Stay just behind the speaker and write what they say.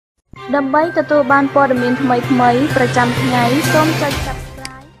ដើម្បីទទួលបានព័ត៌មានថ្មីៗប្រចាំថ្ងៃសូមចុច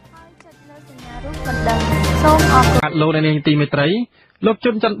Subscribe ហើយចុចលើសញ្ញារូបកណ្ដឹងសូមអរគុណលោកអ្នកនាងទីមេត្រីលោក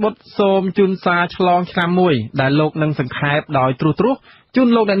ជុនច័ន្ទបុត្រសូមជូនសារឆ្លងឆ្នាំមួយដែលលោកនឹងសង្ខេបដោយទ្រុសជូន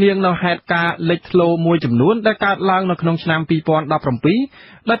លោកអ្នកនាងនៅហេតុការណ៍លេចធ្លោមួយចំនួនដែលកើតឡើងនៅក្នុងឆ្នាំ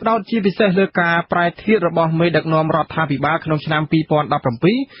 2017 ដែលផ្ដោតជាពិសេសលើការប្រែធៀបរបស់មេដឹកនាំរដ្ឋាភិបាលក្នុងឆ្នាំ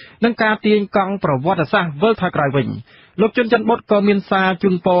 2017 និងការទាញកង់ប្រវត្តិសាស្ត្រវិលថយក្រោយវិញលោកជុនច័ន្ទបុត្រក៏មានសារជូ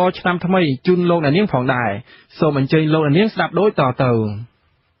នពរឆ្នាំថ្មីជូនលោកអ្នកនាងផងដែរសូមអញ្ជើញលោកអ្នកនាងស្ដាប់ដូចតទៅ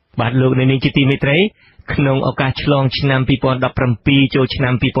បាទលោកអ្នកនាងជាទីមេត្រីក្នុងឱកាសឆ្លងឆ្នាំ 2017 ចូលឆ្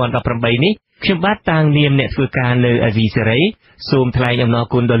នាំ 2018 នេះខ្ញុំបាទតាំងនាមអ្នកធ្វើការនៅអាស៊ីសេរីសូមថ្លែងអំណរ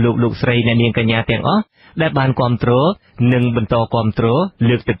គុណដល់លោកស្រីអ្នកនាងកញ្ញាទាំងអស់ដែលបានគាំទ្រនិងបន្តគាំទ្រ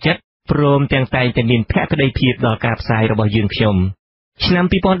លើកទឹកចិត្តព្រមទាំងតែងតែមានភក្ដីភាពដល់ការផ្សាយរបស់យើងខ្ញុំឆ្នាំ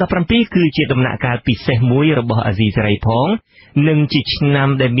 2017 គឺជាដំណាក់កាលពិសេសមួយរបស់អាស៊ីសេរីផងនិងជាឆ្នាំ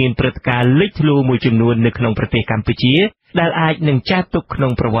ដែលមានព្រឹត្តិការណ៍លេចធ្លោមួយចំនួននៅក្នុងប្រទេសកម្ពុជាដែលអាចនឹងចាត់ទុកក្នុ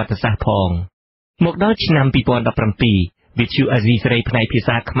ងប្រវត្តិសាស្ត្រផងមកដល់ឆ្នាំ 2017 វិទ្យុអាស៊ីសេរីផ្នែកភា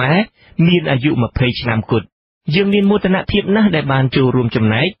សាខ្មែរមានអាយុ20ឆ្នាំគត់យើងមានមោទនភាពណាស់ដែលបានចូលរួមចំ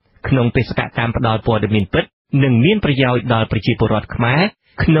ណែកក្នុងបេសកកម្មផ្តល់ព័ត៌មានពិតនិងមានប្រយោជន៍ដល់ប្រជាពលរដ្ឋខ្មែរ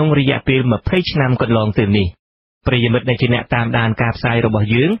ក្នុងរយៈពេល20ឆ្នាំកន្លងទៅនេះប្រិយមិត្តដែលជាអ្នកតាមដានការផ្សាយរបស់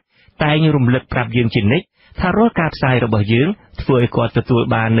យើងតែងរំលឹកប្រាប់យើងជានិច្ចថារាល់ការផ្សាយរបស់យើងធ្វើឲ្យគាត់ទទួល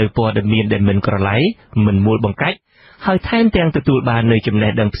បាននូវព័ត៌មានដែលមិនក្រឡៃមិនមួលបង្កាច់ហើយថែមទាំងទទួលបាននូវចំ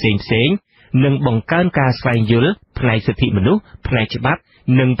ណេះដឹងផ្សេងៗនិងបង្កើនការស្វែងយល់ផ្នែកសិទ្ធិមនុស្សផ្នែកច្បាប់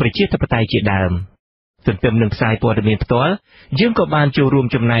និងប្រជាធិបតេយ្យជាដើមទន្ទឹមនឹងផ្សាយព័ត៌មានផ្ទាល់យើងក៏បានចូលរួម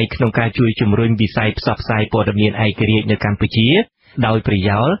ចំណែកក្នុងការជួយជំរុញវិស័យផ្សព្វផ្សាយព័ត៌មានឯករាជ្យនៅកម្ពុជាដោយប្រ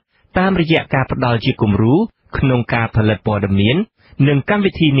យោលតាមរយៈការផ្តល់ជាគំរូក្នុងការផលិតព័ត៌មាននិងកម្ម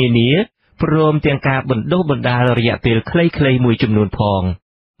វិធីនានាព្រមទាំងការបណ្ដុះបណ្ដាលរយៈពេលខ្លីៗមួយចំនួនផង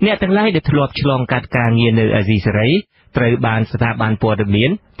អ្នកទាំងឡាយដែលធ្លាប់ឆ្លងកាត់ការងារនៅអាស៊ីសេរីត្រូវបានស្ថាប័នព័ត៌មាន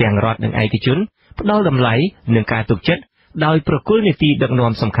ទាំងរដ្ឋនិងឯកជនផ្ដល់តម្លៃនិងការទុកចិត្តដោយប្រគល់នីតិដឹក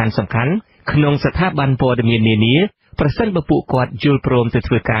នាំសំខាន់ៗក្នុងស្ថាប័នព័ត៌មាននានាប្រសិនបើពួកគាត់យល់ព្រមទៅ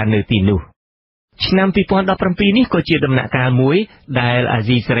ធ្វើការនៅទីនោះឆ្នាំ 2017 នេះក៏ជាដំណាក់កាលមួយដែលអា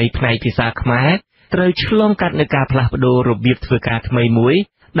ស៊ីសេរីផ្នែកភាសាខ្មែរត្រូវឆ្លងកាត់នូវការផ្លាស់ប្ដូររបៀបធ្វើការថ្មីមួយ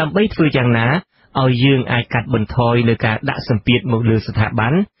ដើម្បីធ្វើយ៉ាងណាឲ្យយើងអាចកាត់បន្ថយនូវការដាក់សម្ពាធមកលើស្ថាប័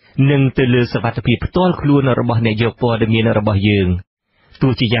ននិងទៅលើសុវត្ថិភាពផ្ទាល់ខ្លួនរបស់អ្នកយកព័ត៌មានរបស់យើង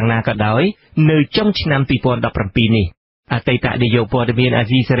ទោះជាយ៉ាងណាក៏ដោយនៅចុងឆ្នាំ 2017 នេះអតីតនាយកព័ត៌មានអា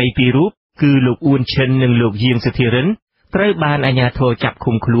ស៊ីសេរីពីររូបគឺលោកអ៊ួនឈិននិងលោកយាងសុធិរិនត្រូវបានអាជ្ញាធរចាប់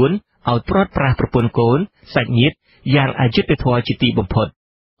ឃុំខ្លួនឲ្យព្រាត់ប្រាសប្រពន្ធកូនសាច់ញាតិយ៉ាងអយុត្តិធម៌ជាទីបំផុត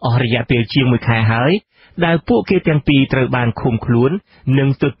អស់រយៈពេលជាង1ខែហើយដែលពួកគេទាំងពីរត្រូវបានឃុំខ្លួននិង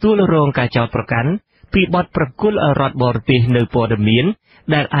ទទួលរងការចោទប្រកាន់ពីបទប្រគល់ឲ្យរដ្ឋបរទេសនៅព័ត៌មាន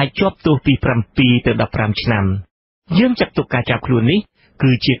ដែលអាចជាប់ទោសពី7ទៅ15ឆ្នាំយើងចាត់ទុកការចាប់ខ្លួននេះ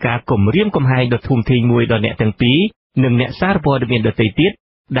គឺជាការគំរាមកំហែងដ៏ធំធេងមួយដល់អ្នកទាំងពីរនិងអ្នកសារព័ត៌មានដទៃទៀត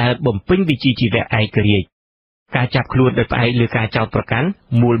ដែលបំពេញវិជ្ជាជីវៈឯករាជ្យការចាប់ខ្លួនដោយផ្អែកលើការចោទប្រកាន់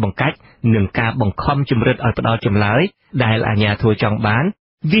មូលបង្កាច់និងការបង្ខំជំរិតឲ្យផ្ដាល់ចម្លើយដែលអាជ្ញាធរចង់បាន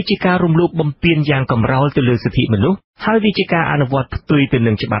វាជាការរំលោភបំពានយ៉ាងកម្រោលទៅលើសិទ្ធិមនុស្សហើយវាជាការអនុវត្តផ្ទុយទៅ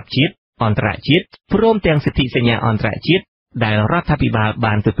នឹងច្បាប់ជាតិអន្តរជាតិព្រមទាំងសិទ្ធិសញ្ញាអន្តរជាតិដែលរដ្ឋាភិបាល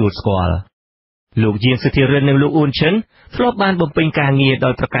បានទទួលស្គាល់លោកយាងសុធិរិននិងលោកអ៊ុនឈិនធ្លាប់បានបំពេញការងារដោ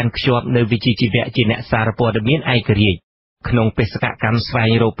យប្រកាន់ខ្ជាប់នៅវិជ្ជាជីវៈជាអ្នកសារព័ត៌មានឯករាជ្យក្នុងបេសកកម្មស្វែ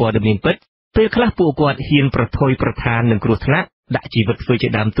ងរកព័ត៌មានពិតពេលខ្លះពួកគាត់ហ៊ានប្រថុយប្រថាននឹងគ្រោះថ្នាក់ដាក់ជីវិតធ្វើជា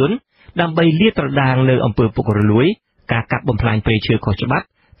ដើមទុនដើម្បីលាតត្រដាងនៅអំពើពុករលួយការកាប់បំផ្លាញព្រៃឈើខុសច្បាប់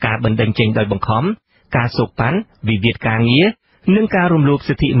ការបណ្តេញចេញដោយបង្ខំការសូកប៉ាន់វិវាទការងារនិងការរំលោភ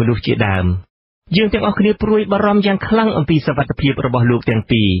សិទ្ធិមនុស្សជាដើមយើងទាំងអស់គ្នាព្រួយបារម្ភយ៉ាងខ្លាំងអំពីសុវត្ថិភាពរបស់លោកទាំង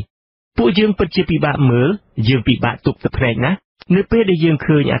ពីរពួកយើងពិតជាពិបាកមើលយើងពិបាកទប់ទឹកភ្នែកណាស់នៅពេលដែលយើង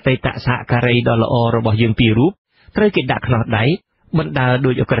ឃើញអតីតសហការីដ៏ល្អរបស់យើងពីររូបត្រូវគេដាក់ខ្នោះដៃបណ្ដាល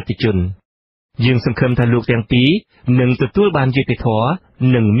ដោយអក្រិតជនយើងសង្ឃឹមថាលោកទាំងពីរនឹងទទួលបានយុត្តិធម៌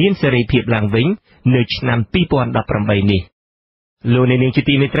និងមានសេរីភាពឡើងវិញនៅឆ្នាំ 2018 នេះលោកអ្នកនាងជា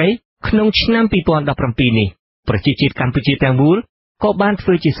ទីមេត្រីក្នុងឆ្នាំ 2017 នេះប្រជាជាតិកម្ពុជាទាំងមូលក៏បានធ្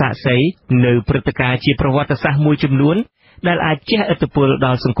វើជាសាក្សីនៅព្រឹត្តិការណ៍ជាប្រវត្តិសាស្ត្រមួយចំនួនដែលអាចជះឥទ្ធិពលដ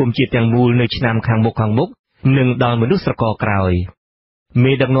ល់សង្គមជាតិទាំងមូលនៅឆ្នាំខាងមុខនិងដល់មនុស្សស្រកក្រោយ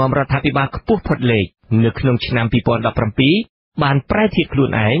មេដឹកនាំរដ្ឋាភិបាលខ្ពស់ផុតលេខនៅក្នុងឆ្នាំ 2017 បានប្រែធៀបខ្លួន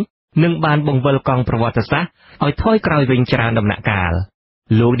ឯងនិងបានបង្វិលកង់ប្រវត្តិសាស្ត្រឲ្យថយក្រោយវិញច្រើនដំណាក់កាល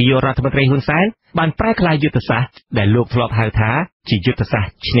លោកនាយករដ្ឋមន្ត្រីហ៊ុនសែនបានប្រែក្លាយយុទ្ធសាស្ត្រដែលលោកធ្លាប់ហៅថាជាយុទ្ធសាស្ត្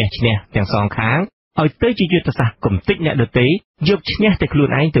រឈ្នះឈ្នះទាំងសងខាងឲ្យទៅជាយុទ្ធសាស្ត្រកំទេចអ្នកដទៃយកឈ្នះតែខ្លួន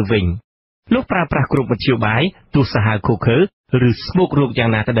ឯងទៅវិញលោកប្រើប្រាស់គ្រប់មធ្យោបាយទោះសាហាវឃោឃៅឬស្មោករោគយ៉ាង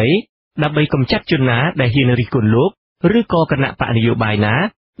ណាក្តី ដើម្បីកំចាត់ជនណាដែលហ៊ានរិះគន់លោកឬក៏គណៈបកនយោបាយណា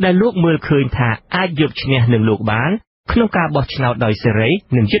ដែលលោកមើលឃើញថាអាចយកឈ្នះនឹងលោកបានក្នុងការបោះឆ្នោតដោយសេរី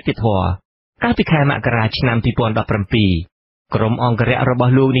និងយុត្តិធម៌កាលពីខែមករាឆ្នាំ2017ក្រុមអង្គរៈរប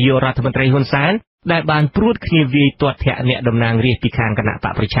ស់លោកនាយករដ្ឋមន្ត្រីហ៊ុនសែនដែលបានព្រួតគ្នាវាយទាត់ធាក់អ្នកតំណាងរាស្ត្រពីខាងគណៈប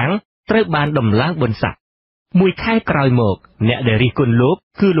កប្រឆាំងត្រូវបានដំឡើងបនស័ក្តិមួយខែក្រោយមកអ្នកដែលរិះគន់លោក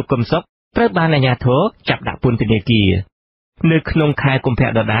គឺលោកកឹមសុខត្រូវបានអាជ្ញាធរចាប់ដាក់ពន្ធនាគារនៅក្នុងខែកុម្ភៈ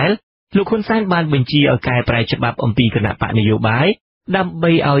ដដែលលោកហ៊ុនសែនបានបញ្ជាឲ្យកែប្រែច្បាប់អំពីគណៈបកនយោបាយដើម្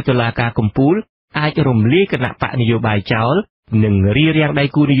បីឲ្យតុលាការកំពូលអាចរំលាយគណៈបកនយោបាយចោលនិងរារាំងដៃ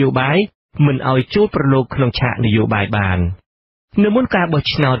គូនយោបាយមិនឲ្យចូលប្រឡូកក្នុងឆាកនយោបាយបាននៅមុនការបោះ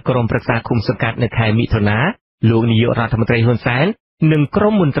ឆ្នោតក្រុមប្រឹក្សាឃុំសង្កាត់នៅខែមិថុនាលោកនាយករដ្ឋមន្ត្រីហ៊ុនសែននិងក្រុ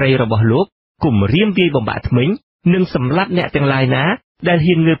មមន្ត្រីរបស់លោកគំរាមវាយបំបាក់ធ្មេញនិងសម្លាប់អ្នកទាំងឡាយណាដែល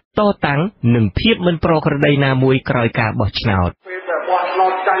ហ៊ានងើបតតាំងនឹងភាពមិនប្រក្រតីណាមួយក្រោយការបោះឆ្នោតពេលតែបោះឆ្នោ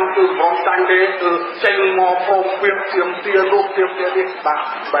តចាញ់គឺបងចាញ់ទេគឺចេញមកព្រមព្រៀងទៀមទាលោកទៀមទានេះបាក់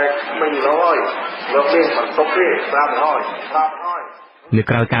បែកមិនឡើយលោកនេះមិនទុកទេប្រាប់ហើយនៅ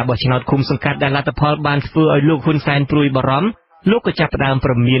ក្រៅការបោះឆ្នោតឃុំសង្កាត់ដែលលទ្ធផលបានធ្វើឲ្យលោកហ៊ុនសែនព្រួយបារម្ភលោកក៏ចាប់ផ្ដើម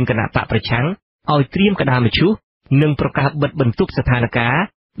ព្រមានគណៈបកប្រឆាំងឲ្យត្រៀមក្តារមឈូសនិងប្រកាសបិទបន្ទប់ស្ថានភាព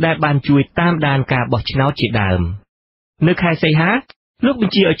ដែលបានជួយតាមដានការបោះឆ្នោតជាដើមនៅខែសីហាលោកប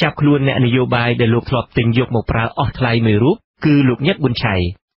ញ្ជាឲ្យចាប់ខ្លួនអ្នកនយោបាយដែលលោកធ្លាប់ទិញយកមកប្រើអស់ថ្លៃមួយរូបគឺលោកញឹកប៊ុនឆៃ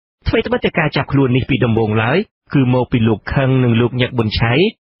អ្វីត្បិតតែការចាប់ខ្លួននេះពីដំបូងឡើយគឺមកពីលោកខឹងនិងលោកញឹកប៊ុនឆៃ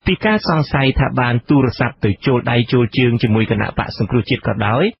ពីការសង្ស័យថាបានទូរស័ព្ទទៅចូលដៃចូលជើងជាមួយគណៈបកសង្គ្រោះជាតិក៏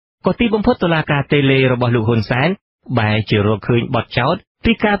ដោយក៏ទីបំផុតតុលាការតេឡេរបស់លោកហ៊ុនសែនបែរជារកឃើញបទចោទ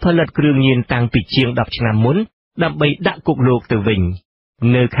ពីការផលិតគ្រឿងញៀនតាំងពីជាង10ឆ្នាំមុនដើម្បីដាក់គុកលោកទៅវិញ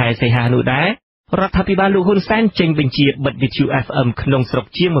នៅខែសីហានោះដែររដ្ឋាភិបាលលោកហ៊ុនសែនចេញបញ្ជាបិទវិទ្យុ FM ក្នុងស្រុក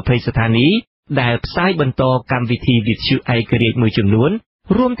ជាង20ស្ថានីយ៍ដែលផ្សាយបន្តកម្មវិធីវិទ្យុឯករាជ្យមួយចំនួន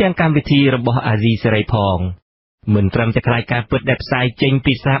រួមទាំងកម្មវិធីរបស់អាស៊ីសេរីផងមិនត្រឹមតែខ្លាចការពិតដែលផ្សាយចេញ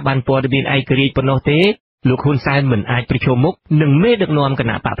ពីស្ថាប័នព័ត៌មានឯករាជ្យប៉ុណ្ណោះទេលោកហ៊ុនសែនមិនអាចប្រឈមមុខនឹងមេដឹកនាំគ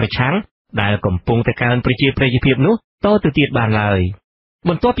ណៈបកប្រឆាំងដែលកំពុងតែកើនប្រជាប្រិយភាពនោះតទៅទៀតបានឡើយ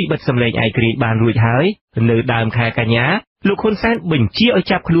បន្ទាប់ពីបិទសម្លេងឯករាជ្យបានរួចហើយនៅដើមខែកញ្ញាលោកហ៊ុនសែនបញ្ជាឲ្យ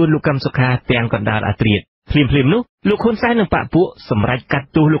ចាប់ខ្លួនលោកកឹមសុខាទាំងកណ្ដាលអាត្រាតភ្លាមៗនោះលោកហ៊ុនសែននិងបកពួកសម្រេចកាត់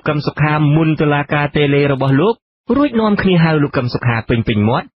ទោសលោកកឹមសុខាមុនតុលាការតេឡេរបស់លោករួចនាំគ្នាហៅលោកកឹមសុខាពេញ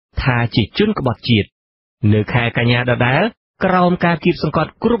មាត់ថាជាជនក្បត់ជាតិនៅខែកញ្ញាដដែលក្រោមការគៀបសង្ក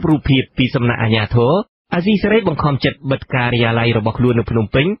ត់គ្រប់រូបភាពពីសំណាក់អាជ្ញាធរអាស៊ីសេរីបង្ខំចិត្តបិទការិយាល័យរបស់ខ្លួននៅភ្នំ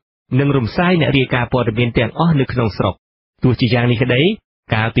ពេញនិងរំសាយអ្នករាយការណ៍ព័ត៌មានទាំងអស់នៅក្នុងស្រុកទោះជាយ៉ាងនេះក្តី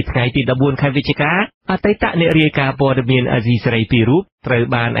កាលពីថ្ងៃទី14ខែវិច្ឆិកាអតីតអ្នករាយការណ៍ព័ត៌មានអាស៊ីសេរី2រូបត្រូវ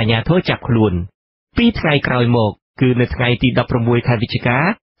បានអាជ្ញាធរចាប់ខ្លួន2ថ្ងៃក្រោយមកគឺនៅថ្ងៃទី16ខែវិច្ឆិកា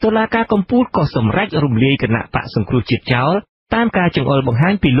តុលាការកំពូលក៏សម្រេចរំលាយគណៈបកសង្គ្រោះជាតិចោលតាមការចង្អុលបង្ហា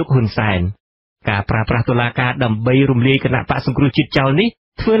ញពីលោកហ៊ុនសែនការប្រើប្រាស់តុលាការដើម្បីរំលាយគណៈបកសង្គ្រោះជាតិចោលនេះ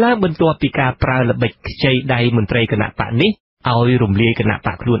ធ្វើឡើងបន្ទាប់ពីការប្រើល្បិចខ្ចីដៃមន្ត្រីគណៈបកនេះឲ្យរំលាយគណៈប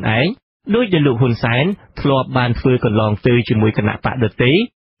កខ្លួនឯងដោយដែលលោកហ៊ុនសែនធ្លាប់បានធ្វើកន្លងទៅជាមួយគណៈបកដទៃ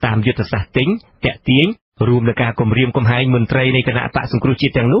តាមយុទ្ធសាស្ត្រទិញតាក់ទាញរួមនឹងការគំរាមកំហែងមន្ត្រីនៃគណៈបកសង្គ្រោះជា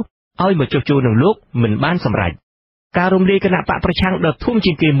តិទាំងនោះឲ្យមកចុះចូលនឹងលោកមិនបានសម្រេចការរំលាយគណៈបកប្រឆាំងដ៏ធំ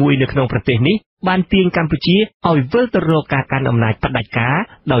ជាងគេមួយនៅក្នុងប្រទេសនេះបានទាញកម្ពុជាឲ្យវិលទៅរកការកាន់អំណាចផ្ដាច់ការ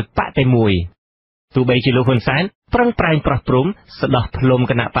ដោយបកតែមួយទោះបីជាលោកហ៊ុនសែនប្រឹងប្រែងប្រោះព្រំស្ដោះផ្លុំ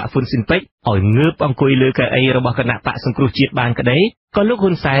គណៈបកហ៊ុនស៊ិនពេជ្រឲ្យងើបអង្គុយលើកៅអីរបស់គណៈបកសង្គ្រោះជាតិបានក្តីក៏លោក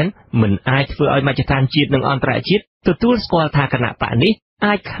ហ៊ុនសែនមិនអាចធ្វើឲ្យមជ្ឈដ្ឋានជាតិនិងអន្តរជាតិទទួលស្គាល់ថាគណៈបកនេះ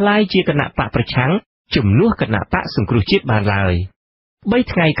អាចក្លាយជាគណៈបកប្រឆាំងជំនួសគណៈបកសង្គ្រោះជាតិបានឡើយ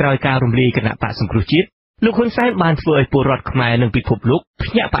3ថ្ងៃក្រោយការរំលាយគណៈបកសង្គ្រោះជាតិលោកហ៊ុនសែនបានធ្វើឲ្យពលរដ្ឋខ្មែរនិងពិភពលោក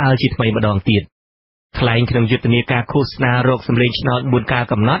ភ្ញាក់ផ្អើលជាថ្មីម្ដងទៀតថ្លែងក្នុងយុទ្ធនាការឃោសនារកសម្លេងឆ្នោតមុនការ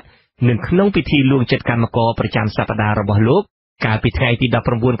កំណត់និងក្នុងពិធីលួងចិត្តកម្មករប្រចាំសប្តាហ៍របស់លោកកាលពីថ្ងៃទី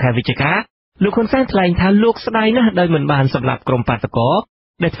19ខែវិច្ឆិកាលោកហ៊ុនសែនថ្លែងថាលោកស្ដាយណាស់ដោយមិនបានសម្លាប់ក្រុមបាតកោ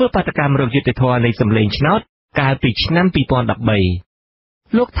ដែលធ្វើបាតកម្មរកយុត្តិធម៌នៃសម្លេងឆ្នោតកាលពីឆ្នាំ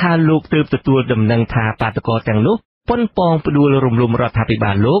2013លោកថាលោកទើបទទួលដំណឹងថាបាតកោទាំងនោះប៉ុនប៉ងផ្ដួលរំលំរដ្ឋាភិ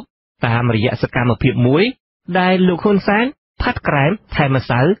បាលលោកតាមរយៈសកម្មភាពមួយដែលលោកហ៊ុនសែនផាត់ក្រែមថែមម្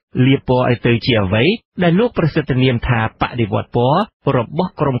សៅលាបពណ៌ឲ្យទៅជាអ្វីដែលលោកប្រសិទ្ធនាមថាបដិវត្តពណ៌រប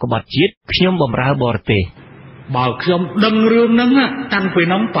ស់ក្រុមក្បត់ជាតិខ្ញុំបម្រើបរទេសបើខ្ញុំដឹងរឿងហ្នឹងតាំងពី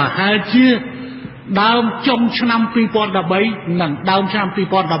នោះប្រហែលជាដើមចុងឆ្នាំ2013និងដើមឆ្នាំ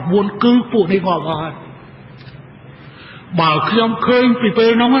2014គឺពួកនេះងាប់អស់ហើយបើខ្ញុំឃើញពីពេ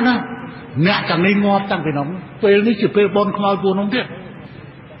លនោះណាអ្នកទាំងនេះងាប់តាំងពីនោះពេលនេះជាពេលបនខ្មោចពួកនោះទៀត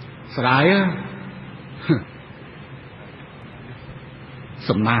ស្ដាយ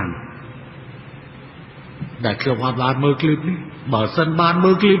សំណាងដែលខ្ញុំអត់បានមើលឃ្លីបនេះបើសិនបាន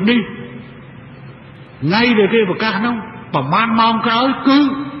មើលឃ្លីបនេះ ngay để kia bậc ca nó mà man mong cái cứ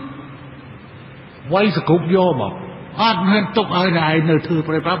quay sự cục vô mà ăn hen tục ai này nơi thư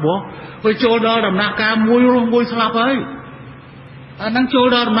phải pháp bố với chỗ đó làm nạc ca mùi slap ấy năng chỗ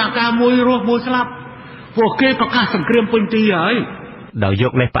đó làm nạc ca mùi slap vô kê bậc ca sẵn kriêm bình tì ấy đào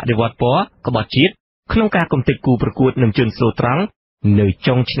dọc lên bạc đi vọt bó có bọt chiết không ca công tịch cùประกวด នឹង ជន ស្លូត្រង់ នៅ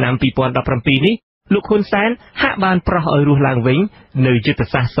ចុង ឆ្នាំ 2017 នេះ លោក ហ៊ុន សែន ហាក់ បាន ប្រោះ ឲ្យ រស់ ឡើង វិញ នៅ យុទ្ធ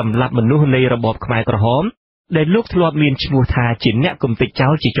សាស្ត្រ សម្លាប់ មនុស្ស នៃ របប ខ្មែរ ក្រហម ដែល លោក ធ្លាប់ មាន ឈ្មោះ ថា ជា អ្នក កំទេច ចោ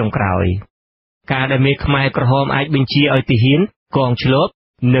ល ជា ចុង ក្រោយ ការ ដែល មេ ខ្មែរ ក្រហម អាច បញ្ជា ឲ្យ ទាហាន កង ឆ្លប់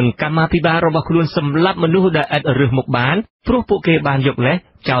និង កម្មាភិបាល របស់ ខ្លួន សម្លាប់ មនុស្ស ដែល ឥត រើស មុខ បាន ព្រោះ ពួក គេ បាន យក លេស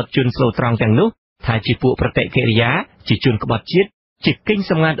ចោទ ជន ស្លូត្រង់ ទាំង នោះ ថា ជា ពួក ប្រតិកិរិយា ជា ជន ក្បត់ ជាតិ ជា កិញ្ច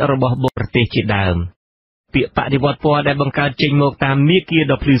សម្ងាត់ របស់ បរទេស ជា ដើម ពាក្យបដិវត្តពណ៌ដែលបង្កើតចេញមកតាមមាគ៌ា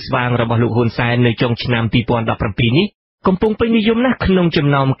ដ៏ភ្លឺស្វាងរបស់លោកហ៊ុនសែននៅចុងឆ្នាំ 2017 នេះកំពុងពេញនិយមណាស់ក្នុងចំ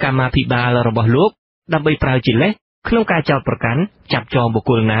ណោមកម្មាភិបាលរបស់លោកដើម្បីប្រើជាលេសក្នុងការចោទប្រកាន់ចាប់ចងបុគ្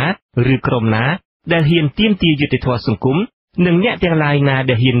គលណាឬក្រុមណាដែលហ៊ានទាមទារយុត្តិធម៌សង្គមនិងអ្នកទាំងឡាយណា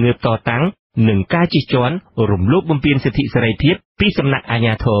ដែលហ៊ានងើបតតាំងនឹងការជិះជាន់រំលោភបំពានសិទ្ធិសេរីភាពពីសំណាក់អាជ្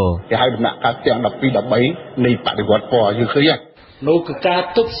ញាធរគេហៅដំណាក់កាលទាំង12 13នៃបដិវត្តពណ៌យើងឃើញនោះគឺការ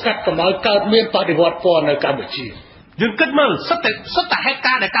ទប់ស្កាត់កុំឲ្យកើតមានបដិវត្តពណ៌នៅកម្ពុជាយើងគិតមើលសិតតែហេតុ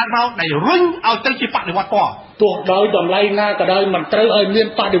ការណ៍ដែលកើតមកដែលរុញឲ្យទៅជាបដិវត្តពណ៌ទោះដោយតម្លៃណាក៏ដោយមិនត្រូវឲ្យមាន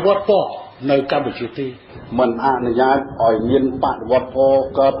បដិវត្តពណ៌នៅកម្ពុជាទេមិនអនុញ្ញាតឲ្យមានបដិវត្តពណ៌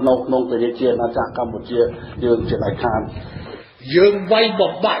កើតនៅក្នុងប្រជាជាតិអាចារ្យកម្ពុជាយើងជាដាច់ខាតយើងវាយ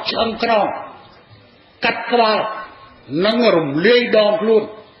បំបាក់ឆ្អឹងក្រងកាត់ក្បាលនិងរំលាយដងខ្លួន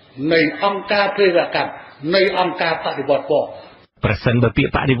នៃអង្គការព្រាវកម្មនៃអង្គការបដិវត្តពណ៌ប្រសិនបើពាក្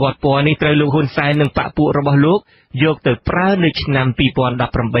យបដិវត្តពណ៌នេះត្រូវលោកហ៊ុនសែននិងបកពួករបស់លោកយកទៅប្រើនៅឆ្នាំ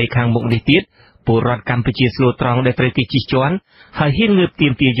 2018 ខាងមុខនេះទៀតពលរដ្ឋកម្ពុជាស្លូត្រង់ដែលត្រូវគេជិះជាន់ហើយហ៊ានងើបទា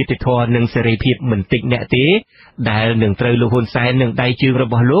មទារយុត្តិធម៌និងសេរីភាពមិនតិចអ្នកទេដែលនឹងត្រូវលោកហ៊ុនសែននិងដៃជើងរ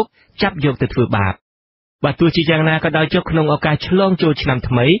បស់លោកចាប់យកទៅធ្វើបាបបើទោះជាយ៉ាងណាក៏ដោយចុះក្នុងឱកាសឆ្លងចូលឆ្នាំ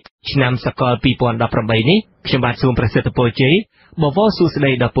ថ្មីឆ្នាំសកល 2018 នេះខ្ញុំបាទសូមប្រសិទ្ធពរជ័យបវរសួស្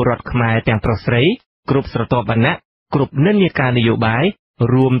តីដល់ពលរដ្ឋខ្មែរទាំងប្រុសស្រីគ្រប់ស្រទាប់វណ្ណៈគ្រប់និន្នាការនយោបាយ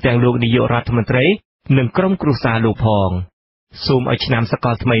រួមទាំងលោកនាយករដ្ឋមន្ត្រីនិងក្រុមគ្រួសារលោកផងសូមឲ្យឆ្នាំសក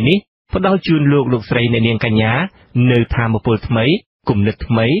លថ្មីនេះផ្ដល់ជូនលោកស្រីអ្នកនាងកញ្ញានៅថាមពលថ្មីគំនិត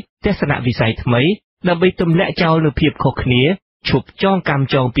ថ្មីទស្សនវិស័យថ្មីដើម្បីទម្លាក់ចោលនូវភាពខុសគ្នាឈប់ចងកម្ម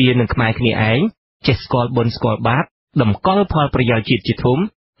ចងពៀនឹងខ្មែរគ្នាឯងចេះស្គាល់បុណ្យស្គាល់បាបតម្កល់ផលប្រយោជន៍ជាតិជាធំ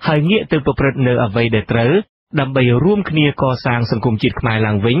ហើយងាកទៅប្រព្រឹត្តនៅអ្វីដែលត្រូវដើម្បីរួមគ្នាកសាងសង្គមជាតិខ្មែរ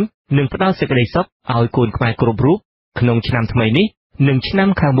ឡើងវិញនិងផ្ដល់សេចក្តីសុខឲ្យកូនខ្មែរគ្រប់រូបក្នុងឆ្នាំថ្មីនេះនិងឆ្នាំ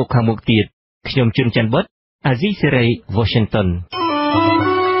ខាងមុខទៀតខ្ញុំជុនច័ន្ទបុត្រអាស៊ីសេរី Washington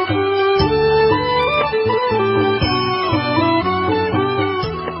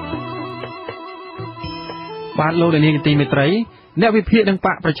បាទលោកនាងទីមេត្រីអ្នកវិភាគនឹងប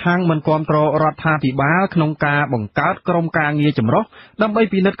កប្រឆាំងមិនគាំទ្ររដ្ឋាភិបាលក្នុងការបង្កើតក្រុមការងារចម្រុះដើម្បី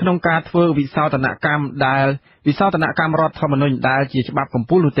ពិនិត្យក្នុងការធ្វើវិសោធនកម្មរដ្ឋធម្មនុញ្ញដែលជាច្បាប់កំ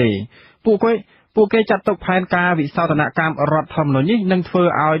ពូលនោះទេពួកគេចាត់ទុកផែនការវិសោធនកម្មរដ្ឋធម្មនុញ្ញនេះនឹងធ្វើ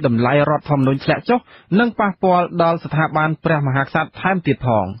ឲ្យតម្លៃរដ្ឋធម្មនុញ្ញធ្លាក់ចុះនិងប៉ះពាល់ដល់ស្ថាប័នព្រះមហាក្សត្រថែមទៀតផ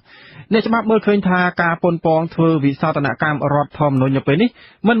ងអ្នកច្បាប់មើលឃើញថាការប៉ុនប៉ងធ្វើវិសោធនកម្មរដ្ឋធម្មនុញ្ញនៅពេលនេះ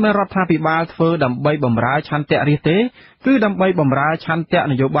មិនមែនរដ្ឋាភិបាលធ្វើដើម្បីបម្រើឆន្ទៈរាស្ត្រទេគឺដើម្បីបម្រើឆន្ទៈ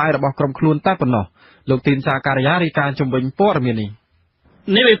នយោបាយរបស់ក្រុមខ្លួនតែប៉ុណ្ណោះលោកទីនសាការីយ៉ារាយការណ៍ជំវិញព័ត៌មាននេះ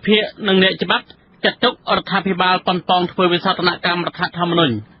អ្នកវិភាគនិងអ្នកច្បាប់ចាត់ទុករដ្ឋាភិបាលប៉ុនប៉ងធ្វើវិសោធនកម្មរដ្ឋធម្មនុ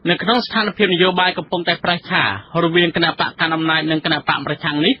ញ្ញនៅក្នុងស្ថានភាពនយោបាយកំពុងតែប្រេះឆារវាងគណៈបកកណ្ដាលអំណាចនិងគណៈបកប្រ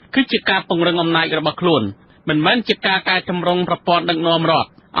ឆាំងនេះគឺជាការពង្រឹងអំណាចរបស់ខ្លួនមិនមែនជាការកែតម្រង់ប្រព័ន្ធដឹកនាំរដ្ឋ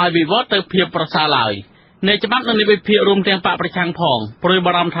ឲ្យវិវត្តទៅភាពប្រសើរឡើយអ្នកច្បាប់និងអ្នកវិភាគរួមទាំងបកប្រឆាំងផងព្រួយ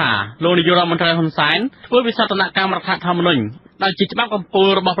បារម្ភថាលោកនាយករដ្ឋមន្ត្រីហ៊ុនសែនធ្វើវិសោធនកម្មរដ្ឋធម្មនុញ្ញដែលជាច្បាប់កំពូល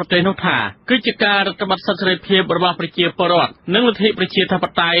របស់ប្រទេសនោះថាគឺជាការរដ្ឋបတ်សិទ្ធិសេរីភាពរបស់ប្រជាពលរដ្ឋនិងលទ្ធិប្រជាធិប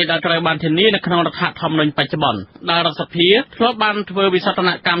តេយ្យដែលត្រូវបានធានានៅក្នុងរដ្ឋធម្មនុញ្ញបច្ចុប្បន្នដែលរដ្ឋសភាធ្លាប់បានធ្វើវិសោធន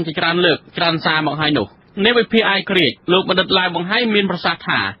កម្មជាច្រើនលើកច្រើនសារមកហើយនោះអ្នកវិភាគអាយក្រិចលោកបណ្ឌិតឡាយបង្ហាញមានប្រសាសន៍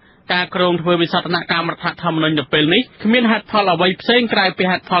ថាការក្រុងធ្វើវិសោធនកម្មរដ្ឋធម្មនុញ្ញនៅពេលនេះគ្មានហេតុផលអ្វីផ្សេងក្រៅពី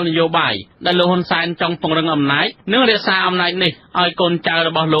ហេតុផលនយោបាយដែលលោកហ៊ុនសែនចង់ពង្រឹងអំណាចនិងរក្សាអំណាចនេះឲ្យកូនចៅរ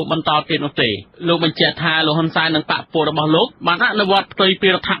បស់លោកបន្តទៀតនោះទេលោកបញ្ជាក់ថាលោកហ៊ុនសែននិងបកពួករបស់លោកបានអនុវត្តផ្ទុយពី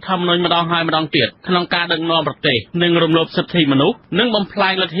រដ្ឋធម្មនុញ្ញម្ដងហើយម្ដងទៀតក្នុងការដឹកនាំប្រទេសនិងរំលោភសិទ្ធិមនុស្សនិងបំផ្លា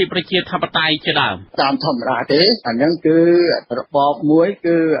ញលទ្ធិប្រជាធិបតេយ្យជាដើមតាមធម្មតាទេអាហ្នឹងគឺរបបមួយ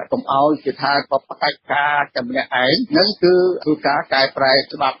គឺកុំឲ្យគេថាបបកាច់ការតែម្នាក់ឯងហ្នឹងគឺធ្វើការកែប្រែ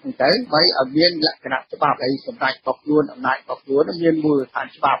ច្បាប់ហ្នឹងទៅឲ្យមានលក្ខណៈច្បាប់ឲ្យសម្ដេចរបស់ខ្លួនអំណាចរបស់ខ្លួនមានមូលដ្ឋាន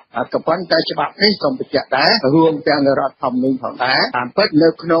ច្បាប់ក៏ប៉ុន្តែច្បាប់នេះក៏បញ្ជាក់ដែររួមទាំងរដ្ឋធម្មនុញ្ញផង ដែរតាមពិតនៅ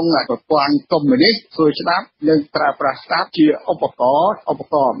ក្នុងប្រព័ន្ធកុម្មុយនីសធ្វើច្បាប់និងប្រើប្រាស់ច្បាប់ជាឧបករណ៍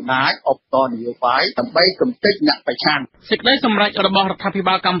អំណាចឧបករណ៍នយោបាយដើម្បីកំទេចអ្នកប្រឆាំងសេចក្តីសម្រេចរបស់រដ្ឋាភិ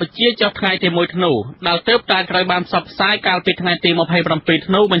បាលកម្ពុជាចុះថ្ងៃទី1ធ្នូដែលទើបតែត្រូវបានផ្សព្វផ្សាយកាលពីថ្ងៃទី27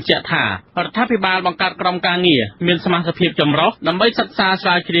ធ្នូបញ្ជាក់ថារដ្ឋាភិបាលបង្កើតក្រុមការងារមានសមាជិកភាពចម្រុះដើម្បីសិក្សាស្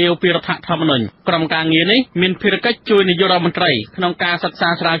រាវជ្រាវពីរដ្ឋធម្មនុញ្ញក្រុមការងារនេះមានភារកិច្ចជួយនាយករដ្ឋមន្ត្រីក្នុងការសិក្សា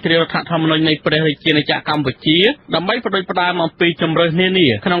ស្រាវជ្រាវរដ្ឋធម្មនុញ្ញនៃព្រះរាជាណាចក្រកម្ពុជាដើម្បីបដិបដាមអំពីជំរើសនានា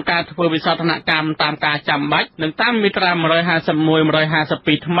ក្នុងការធ្វើវិសោធនកម្មតាមការចាំបាច់និងតាមមាត្រា151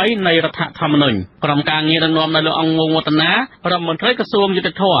 152ថ្មីនៃរដ្ឋធម្មនុញ្ញក្រុមការងារដឹកនាំដោយលោកអង្គវងវឌ្ឍនារដ្ឋមន្ត្រីក្រសួងយុ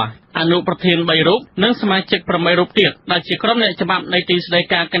តិធម៌អនុប្រធាន3រូបនិងសមាជិក8រូបទៀតដែលជាក្រុមអ្នកច្បាប់នៃទីស្តី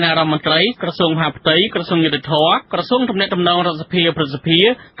ការគណៈរដ្ឋមន្ត្រីក្រសួងមហាផ្ទៃក្រសួងយុតិធម៌ក្រសួងទំនាក់ទំនងរដ្ឋសភាប្រសិទ្ធិ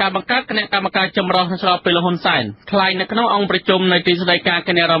ការបង្កើតគណៈកម្មការចម្រុះស្របពេលលោកហ៊ុនសែនថ្លែងនៅក្នុងអង្គប្រជុំនៃទីស្តីការគ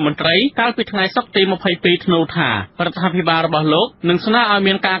ណៈរដ្ឋមន្ត្រីកាលពីថ្ងៃសុក្រទី22ធ្នូថារដ្ឋាភិបាលរបស់លោកនឹងស្នើឲ្យ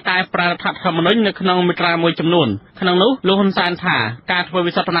មានការកែប្រែរដ្ឋធម្មនុញ្ញនៅក្នុងមាត្រាមួយចំនួនក្នុងនោះលោកហ៊ុនសែនថាការធ្វើ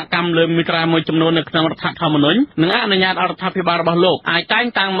វិសោធនកម្មលើមាត្រាមួយចំនួននៅក្នុងរដ្ឋធម្មនុញ្ញនឹងអនុញ្ញាតឲ្យរដ្ឋាភិបាលរបស់លោកអាចតែង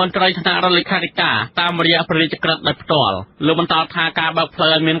តាំងមន្ត្រីថ្នាក់រដ្ឋលេខាធិការតាមរយៈព្រះរាជក្រឹត្យដោយផ្ទាល់លោកបន្តថាការបើកផ្លូវ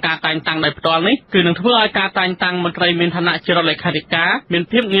ឲ្យមានការតែងតាំងដោយផ្ទាល់នេះគឺនឹងធ្វើឲ្យការតែងតាំងមន្ត្រីមានឋានៈជារដ្ឋលេខាធិការមាន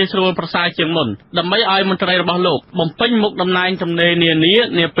ភាពងាយស្រួលប្រសើរជាងមុនដើម្បីឲ្យមន្ត្រីរបស់លោកបំពេញមុខតំណែងទំនេរនានា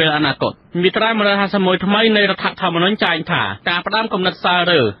នាពេលអនាគតមាត្រា151ថ្មីនៃរដ្ឋធម្មនុញ្ញចែងថាការផ្ដាំគំនិតសារ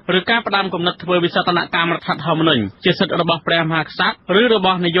រើឬការផ្ដាំគំនិតធ្វើវិសោធនកម្មរដ្ឋធម្មនុញ្ញជាសិទ្ធិរបស់ព្រះមហាក្សត្រឬរប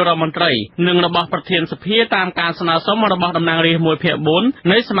ស់នាយករដ្ឋមន្ត្រីនិងរបស់ប្រធានសភាតាមការស្នើសុំរបស់តំណាងរាស្ត្រ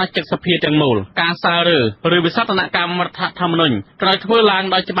1/4នៃសមាជិកសភាទាំងមូលការសាររើឬវិសោធនកម្មរដ្ឋធម្មនុញ្ញត្រូវធ្វើឡើង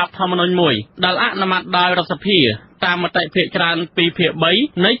ដោយច្បាប់ធម្មនុញ្ញមួយដែលអនុម័តដោយរដ្ឋសភាតាមមតិភាគច្រើន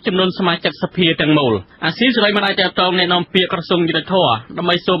2/3នៃចំនួនសមាជិកសភាទាំងមូលអាស៊ីសេរីមិនអាចទាក់ទងអ្នកនាំពាក្យក្រសួងយុតិធម៌ដើម្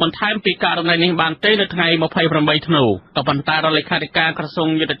បីសួរបន្ថែមពីករណីនេះបានទេនៅថ្ងៃ28ធ្នូក៏ប៉ុន្តែរដ្ឋលេខាធិការក្រសួង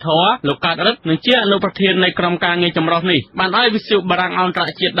យុតិធម៌លោកកើតរិទ្ធនិងជាអនុប្រធាននៃក្រុមការងារចម្រុះនេះបានឲ្យវិទ្យុបារាំងអន្តរ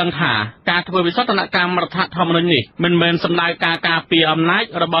ជាតិដឹងថាការធ្វើវិសោធនកម្មរដ្ឋធម្មនុញ្ញនេះមិនមែនសំដៅការពារអំណាច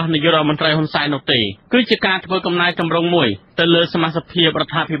របស់នាយករដ្ឋមន្ត្រីហ៊ុនសែននោះទេគឺជាការធ្វើកំណែទម្រង់មួយទៅលើសមាជិកភាពរ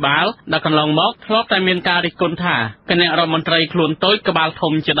ដ្ឋាភិបាលដែលកន្លងមកធ្លាប់តែមានការរិះគន់ថាគណៈរដ្ឋមន្ត្រីខ្លួនតូចក្បាល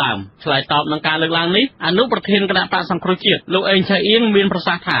ធំជាដើមឆ្លើយតបនឹងការលើកឡើងនេះអនុប្រធានគណៈបក្សសង្គ្រោះជាតិលោកអេងឆៃអៀងមានប្រ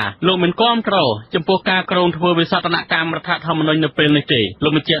សាសន៍ថាលោកមិនគាំទ្រចំពោះការក្រងធ្វើវិសោធនកម្មរដ្ឋធម្មនុញ្ញនៅពេលនេះទេលោ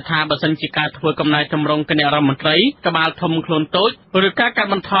កបញ្ជាក់ថាបើសិនជាការធ្វើកំណែទម្រង់គណៈរដ្ឋមន្ត្រីក្បាលធំខ្លួនតូចឬការកាត់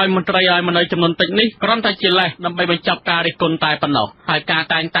បន្ថយមន្ត្រីឲ្យមកនៅចំនួនតិចនេះគ្រាន់តែជាលេសដើម្បីបញ្ចប់ការរិះគន់តែប៉ុណ្ណោះហើយការ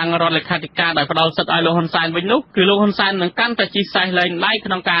តែងតាំងរដ្ឋលេខាធិការដោយផ្ដល់សិទ្ធិឲ្យលោកហ៊ុនសែនវិញនោះគឺលោកហ៊ុនសែននឹងកាន់តែជីសេះលែងដៃ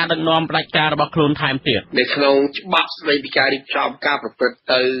ក្នុងការដឹកនាំផ្ដាច់ការរបស់ខ្លួនថែមទៀតនៅក្នុងច្បាប់ស្តីពីការរៀបចំការប្រព្រឹត្ត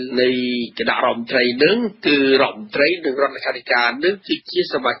ទៅនៃគណៈរដ្ឋមន្ត្រីនឹងគឺរដ្ឋមន្ត្រីនិងរដ្ឋលេខាធិការនឹងគឺជា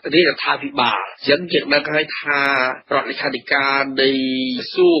សមាជិករដ្ឋាភិបាលអញ្ចឹងយើងដឹងហើយថារដ្ឋលេខាធិការនៃក្រ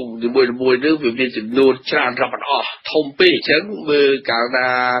សួងនីមួយៗនឹងវាមានចំនួនច្រើនរាប់មិនអស់ធំពេកអញ្ចឹងមើលកាលណា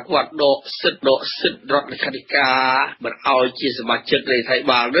គាត់ដកសិទ្ធិរដ្ឋលេខាធិការមិនឲ្យជាសមាជិករដ្ឋាភិ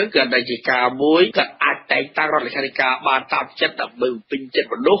បាលនឹងគឺតែជាការមួយគាត់អាចតែងតាំងរដ្ឋលេខាធិការបានតាមចិត្តដើម្បីពេញចិត្ត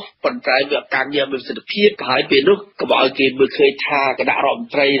មនុស្សប៉ុន្តែវាការងារមានប្រសិទ្ធភាពហើយពេលនោះកុំឲ្យគេមើលឃើញថាគណៈរដ្ឋម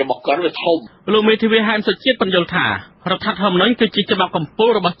ន្ត្រីរបស់គាត់វាធំលោកមេធាវីហែមសុជាតិបញ្យល់ថារដ្ឋធម្មនុញ្ញគឺជាច្បាប់កម្ពុ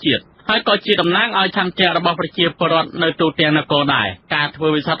ជារបស់ជាតិហើយក៏ជាតំណាងឲ្យឆន្ទៈរបស់ប្រជាពលរដ្ឋនៅទូទាំងនគរដែរការធ្វើ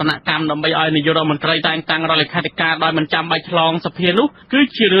វិសោធនកម្មដើម្បីឲ្យនាយករដ្ឋមន្ត្រីតែងតាំងរដ្ឋលេខាធិការដោយមិនចាំបាច់ឆ្លងសភានោះគឺ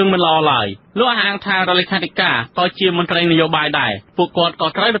ជារឿងមិនល្អឡើយលោកអះអាងថារដ្ឋលេខាធិការក៏ជាមន្ត្រីនយោបាយដែរពួកគាត់ក៏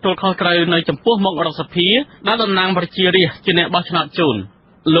ត្រូវទទួលខុសត្រូវនៅចំពោះមុខរដ្ឋសភាដែលតំណាងប្រជារាស្ត្រជាអ្នកបោះឆ្នោតជូន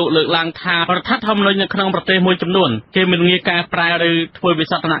លោកលើកឡើងថារដ្ឋធម្មនុញ្ញនៅក្នុងប្រទេសមួយចំនួនគេមិនងាយកែប្រែឬធ្វើវិ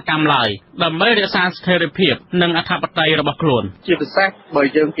សោធនកម្មឡើយដើម្បីរក្សាស្ថិរភាពនិងអធិបតេយ្យរបស់ខ្លួនជាពិសេសបើ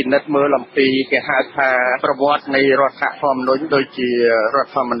យើងពិនិត្យមើលអំពីគេហៅថាប្រវត្តិនៃរដ្ឋធម្មនុញ្ញដូចជារដ្ឋ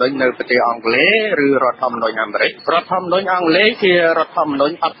ធម្មនុញ្ញនៅប្រទេសអង់គ្លេសឬរដ្ឋធម្មនុញ្ញអាមេរិករដ្ឋធម្មនុញ្ញអង់គ្លេសជារដ្ឋធម្មនុ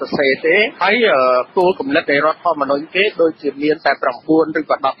ញ្ញអត់សរសេរទេហើយគោលគំនិតនៃរដ្ឋធម្មនុញ្ញគេដូចជាមានតែ9ឬ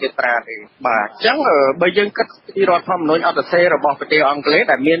ក៏10មាត្រាទេបាទអញ្ចឹងបើយើងគិតពីរដ្ឋធម្មនុញ្ញអត់សរសេររបស់ប្រទេសអង់គ្លេស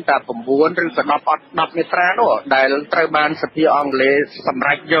ដែលមានតែ9ឬក៏10មាត្រានោះដែលត្រូវបានសភាអង់គ្លេសសម្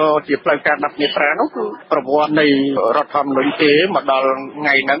រេចយកជាផ្លូវការ10មាត្រានោះគឺប្រវត្តិនៃរដ្ឋធម្មនុញ្ញគេមកដល់ថ្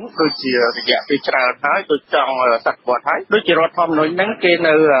ងៃហ្នឹងគឺជារយៈពេលច្រើនហើយដូចចង់សតវត្សហើយដូចជារដ្ឋធម្មនុញ្ញហ្នឹងគេ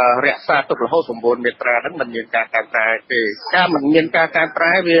នៅរក្សាទុករហូត9មាត្រាហ្នឹងមិនមានការកែប្រែទេការមិនមានការកែប្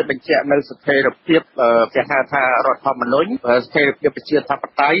រែវាបញ្ជាក់នៅស្ថិរភាពគេហៅថារដ្ឋធម្មនុញ្ញស្ថិរភាពប្រជាធិប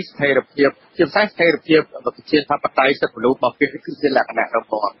តេយ្យស្ថិរភាពជាផ្សេងស្ថិរភាពប្រជាធិបតេយ្យសិទ្ធិមនុស្សរបស់គេគឺជាលក្ខណៈរ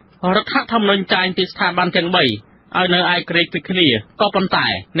បស់រដ្ឋធម្មនុញ្ញចែងពីស្ថាប័នទាំង3 ឲ្យនៅឯក្រេតពីគ្នាក៏ប៉ុន្តែ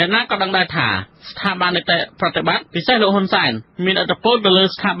អ្នកណាក៏ដឹងដែរថាស្ថាប័ននីតិប្រតិបត្តិពិសេសលោកហ៊ុនសែនមានឥទ្ធិពលទៅលើ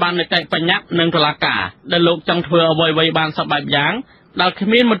ស្ថាប័ននីតិបញ្ញត្តិនិងតុលាការដែលលោកចង់ធ្វើអ្វីៗបានសពបែបយ៉ាងដែលគ្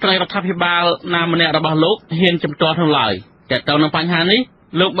មានមន្ត្រីរដ្ឋាភិបាលណាម្នាក់របស់លោកហ៊ានជំទាស់ក្នុងឡើយតែទៅនឹងបញ្ហានេះ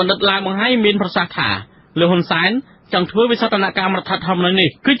លោកបណ្ឌិតឡាវបង្ហាញមានប្រសាសន៍ថាលោកហ៊ុនសែនចង់ធ្វើវិសោធនកម្មរដ្ឋធម្មនុញ្ញនេះ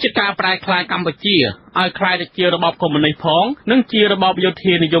គឺជាការប្រែក្លាយកម្ពុជាឲ្យក្លាយទៅជារបបកុម្មុយនីសផងនិងជារបបយោ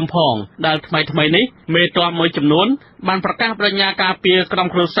ធានិយមផងដែលថ្មីនេះមេតបមួយចំនួនបានប្រកាសបញ្ញាការពារក្រុម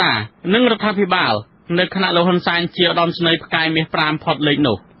គ្រួសារនិងរដ្ឋាភិបាលនៅខណៈលោកហ៊ុនសែនជាឧត្តមស្នេហ៍ផ្កាយមាស5ផុតលេខ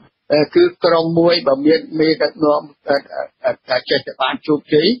នោះគឺក្រុមមួយបើមានមេដឹកនាំចេះតែបានជោគ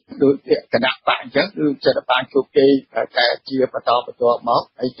ជ័យដូចគណៈបកអញ្ចឹងគឺចេះតែបានជោគជ័យតែជាបន្តមក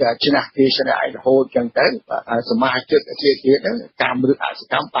ហើយឆ្នះគេឆ្នះឯរហូតអញ្ចឹងទៅសមាជិកទៀតកម្មឬអស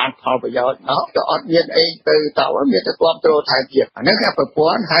កម្មបានផលប្រយោជន៍មកក៏អត់មានអីទៅតមានតែគ្រប់គ្រងថែមទៀតអាហ្នឹងគេប្រព័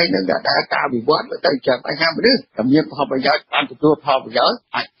ន្ធហើយនឹងការវិវត្តទៅចាំបញ្ហាមនុស្សតែមានផលប្រយោជន៍បានទទួលផលប្រយោជន៍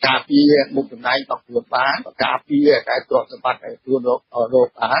អាចការពារមុខតំណែងរបស់ខ្លួនបានការពារតែទ្រព្យសម្បត្តិឲ្យខ្លួនរក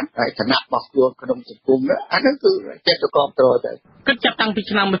បានហើយឋានៈរបស់ខ្លួនក្នុងសង្គមអាហ្នឹងគឺចិត្តគ្រប់គ្រងទៅគិតចាប់តាំងពី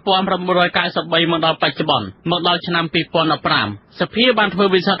ឆ្នាំ1993មកដល់បច្ចុប្បន្នមកដល់ឆ្នាំ2015សភាបានធ្វើ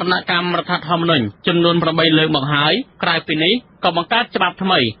វិសោធនកម្មរដ្ឋធម្មនុញ្ញចំនួន8លើកមកហើយក្រៅពីនេះក៏បង្កើតច្បាប់ថ្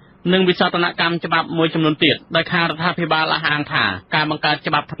មីនិងវិសោធនកម្មច្បាប់មួយចំនួនទៀតដោយខាងរដ្ឋាភិបាលអះអាងថាការបង្កើត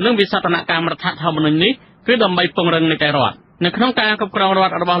ច្បាប់និងវិសោធនកម្មរដ្ឋធម្មនុញ្ញនេះគឺដើម្បីពង្រឹងនីតិរដ្ឋនៅក្នុងការគ្រប់គ្រងរ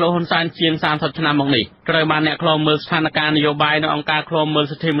ដ្ឋរបស់លោកហ៊ុនសែនជាង30ឆ្នាំមកនេះត្រូវបានអ្នកឃ្លាំមើលស្ថានភាពនយោបាយនៅអង្គការឃ្លាំមើល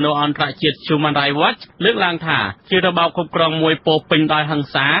សិទ្ធិមនុស្សអន្តរជាតិ Human Rights Watch លើកឡើងថាជារបបគ្រប់គ្រងមួយពោពេញដោយហិង្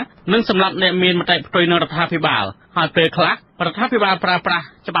សានិងសម្រាប់អ្នកមានមតិផ្ទុយនឹងរដ្ឋាភិបាលហើយពេលខ្លះរដ្ឋាភិបាលប្រើប្រាស់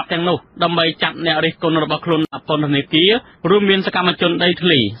ច្បាប់ទាំងនោះដើម្បីចាប់អ្នករិះគន់របស់ខ្លួនដាក់ពន្ធនាគាររួមមានសកម្មជនដីធ្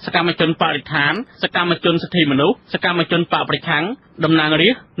លីសកម្មជនបរិស្ថានសកម្មជនសិទ្ធិមនុស្សសកម្មជនបកប្រឆាំងតំណាងរា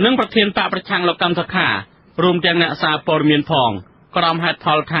ស្ត្រនិងប្រធានបកប្រឆាំងលោកកម្មសខារួមទាំងអ្នកសារព័ត៌មានផងក្រោមហេតុផ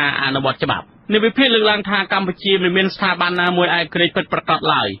លថាអនុវត្តច្បាប់និវិភាគលើកឡើងថាកម្ពុជាមិនមានស្ថាប័នណាមួយឯករាជ្យពិតប្រាកដ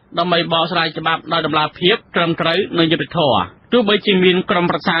ឡើយដើម្បីបកស្រាយច្បាប់ដោយតម្លាភាពត្រឹមត្រូវនិងយុត្តិធម៌ទោះបីជាមានក្រុម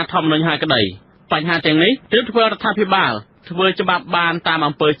ប្រឹក្សាធម្មនុញ្ញហើយក្តីបញ្ហាទាំងនេះទើបធ្វើរដ្ឋាភិបាលធ្វើច្បាប់បានតាម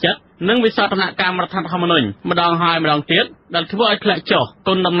អំពើចិត្តនិងវិសោធនកម្មរដ្ឋធម្មនុញ្ញម្ដងហើយម្ដងទៀតដែលធ្វើឲ្យធ្លាក់ចុះ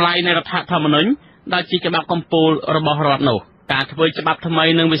គុណតម្លៃនៃរដ្ឋធម្មនុញ្ញដែលជាច្បាប់កំពូលរបស់រដ្ឋនោះការធ្វើច្បាប់ថ្មី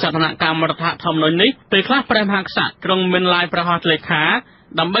និងវិសោធនកម្មរដ្ឋធម្មនុញ្ញនេះពេលខ្លះព្រះមហាក្សត្រទ្រង់មានឡាយប្រហោះលេខា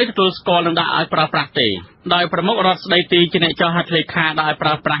ដើម្បីទទួលស្គាល់និងដាក់ឲ្យប្រើប្រាស់ទេដោយប្រមុខរដ្ឋស្ដីទីជាអ្នកចុះហត្ថលេខាដាក់ឲ្យប្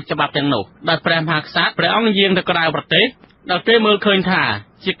រើប្រាស់ច្បាប់ទាំងនោះដោយព្រះមហាក្សត្រព្រះអង្គយាងទៅក្រៅប្រទេសដែលគេមើលឃើញថា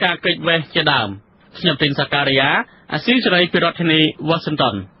ជាការកិច្ចវេះជាដើមខ្ញុំទីនសាការីយ៉ាអាស៊ីសេរីពីរដ្ឋធានី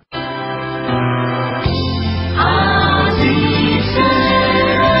Washington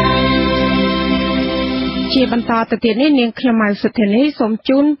ជាបន្តទៅទៀតនេះនាងខ្ញុំម៉ៅសុធានីសូម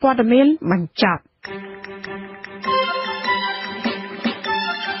ជូនព័ត៌មានបញ្ចប់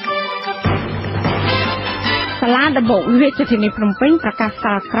សាលាដំបងរាជធានីភ្នំពេញប្រកាស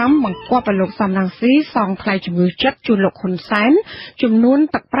សាលក្រមបង្គាប់ឲ្យលោកសំរងស៊ីសងថ្លៃជំងឺចិត្តជូនលោកហ៊ុនសែនចំនួន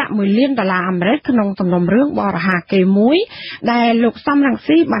ទឹកប្រាក់$1 លានអាមេរិកក្នុងសំណុំរឿងបរិហាកេរមួយដែលលោកសំរង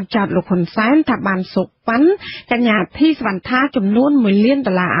ស៊ីបានចោទលោកហ៊ុនសែនថាបានសូកប៉ាន់កញ្ញាភីសវណ្ណថាចំនួន$1 លាន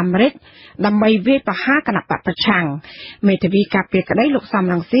អាមេរិកដើម្បីវាយប្រហារគណៈបកប្រឆាំងមេធាវីការពារក្តីលោកសំ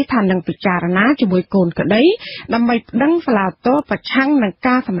រងស៊ីថានឹងពិចារណាជាមួយកូនក្តីដើម្បីប្តឹងសាលាតូប្រឆាំងនឹង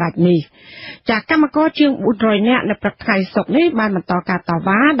ការសម្រេចនេះចាកម្មករជាង400នាក់នៅព្រឹកថ្ងៃសុក្រនេះបានបន្តការត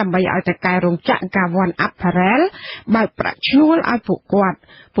វ៉ាដើម្បីឲ្យតែកែរោងចក្រការវ័នអាប់ផារ៉ែលបើកប្រាក់ឈ្នួលឲ្យពួកគា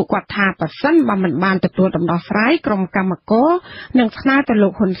ត់ថាប៉ះសិនបើមិនបានទទួលដំណោះស្រាយក្រុមកម្មករនឹងស្នើទៅលោ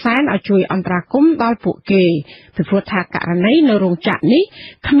កហ៊ុនសែនឲ្យជួយអន្តរាគមន៍ដល់ពួកគេពីព្រោះថាករណីនៅរោងចក្រនេះ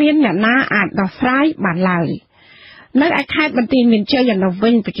គ្មានអ្នកណាអាចដោះស្រាយបានឡើយនៅឯខេត្តបន្ទាយមានជ័យនៅវិ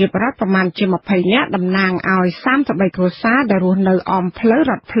ញប្រជាប្រដ្ឋប្រមាណជា20នាក់តំណាងឲ្យ33គ្រួសារដែលរស់នៅអមផ្លូវ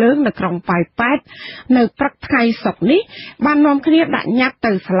រថភ្លើងនៅក្រុងប៉ោយប៉ែតនៅព្រឹកថ្ងៃសុក្រនេះបាននាំគ្នាដាក់ញត្តិ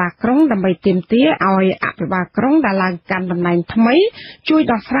ទៅសាលាក្រុងដើម្បីទាមទារឲ្យអភិបាលក្រុងដែលឡើងកាន់តំណែងថ្មីជួយ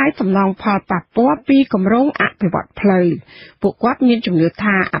ដោះស្រាយសំណងផលប៉ះពាល់ពីគម្រោងអភិវឌ្ឍផ្លូវពួកគាត់មានជំនឿ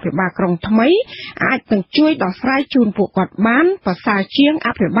ថាអភិបាលក្រុងថ្មីអាចនឹងជួយដោះស្រាយជូនពួកគាត់បានប្រសើរជាងអ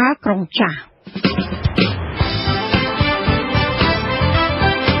ភិបាលក្រុងចាស់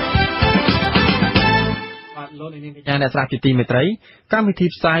លោកនាងកញ្ញាអ្នកស្ដាប់ជាទីមេត្រីកម្មវិធី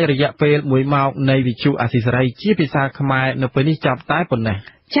ផ្សាយរយៈពេល1ម៉ោងនៃវិទ្យុអាស៊ីសេរីជាភាសាខ្មែរនៅពេលនេះចាប់តែប៉ុណ្ណេះ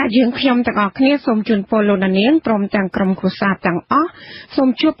ចាយើងខ្ញុំទាំងអស់គ្នាសូមជូនពរលោកនាងព្រមទាំងក្រុមគ្រួសារទាំងអស់សូម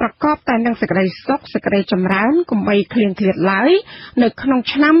ជួបប្រកបតែនឹងសេចក្តីសុខសេចក្តីចម្រើនកុំបីឃ្លៀងឃ្លាតឡើយនៅក្នុង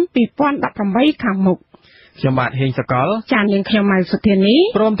ឆ្នាំ2018ខាងមុខខ្ញុំបាទហេងសកលចានាងខ្ញុំម៉ៅសុធានី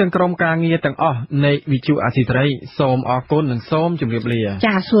ព្រមទាំងក្រុមការងារទាំងអស់នៃវិទ្យុអាស៊ីសេរីសូមអរគុណនិងសូមជម្រាបលា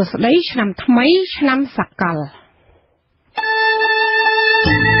ចាសួស្តីឆ្នាំថ្មីឆ្នាំសកល